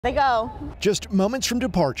They go. Just moments from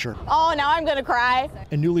departure. Oh, now I'm gonna cry.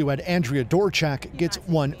 And newlywed Andrea Dorchak gets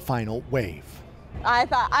one final wave. I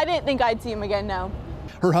didn't think I'd see him again, no.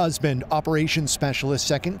 Her husband, operations specialist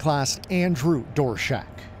second class Andrew Dorchak,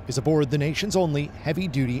 is aboard the nation's only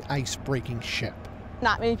heavy-duty ice-breaking ship.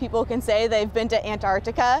 Not many people can say they've been to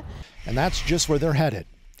Antarctica. And that's just where they're headed.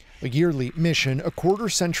 A yearly mission, a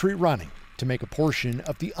quarter-century running, to make a portion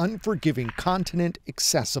of the unforgiving continent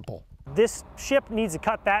accessible. This ship needs to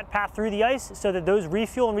cut that path through the ice so that those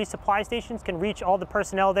refuel and resupply stations can reach all the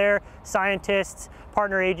personnel there, scientists,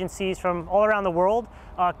 partner agencies from all around the world,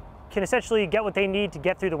 can essentially get what they need to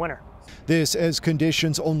get through the winter. This as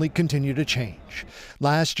conditions only continue to change.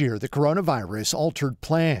 Last year, the coronavirus altered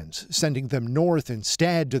plans, sending them north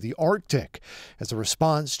instead to the Arctic as a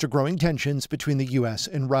response to growing tensions between the U.S.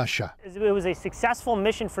 and Russia. It was a successful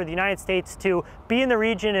mission for the United States to be in the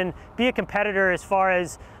region and be a competitor as far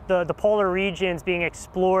as the polar regions being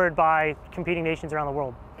explored by competing nations around the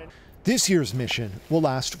world. This year's mission will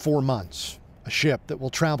last 4 months. A ship that will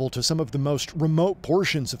travel to some of the most remote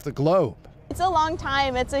portions of the globe. It's a long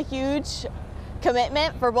time. It's a huge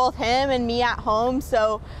commitment for both him and me at home.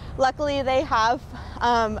 So luckily they have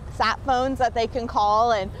sat phones that they can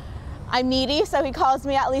call, and I'm needy, so he calls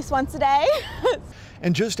me at least once a day.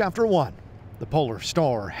 And just after 1, the Polar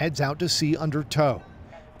Star heads out to sea under tow.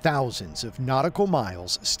 Thousands of nautical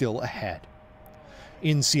miles still ahead.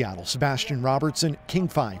 In Seattle, Sebastian Robertson, King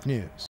 5 News.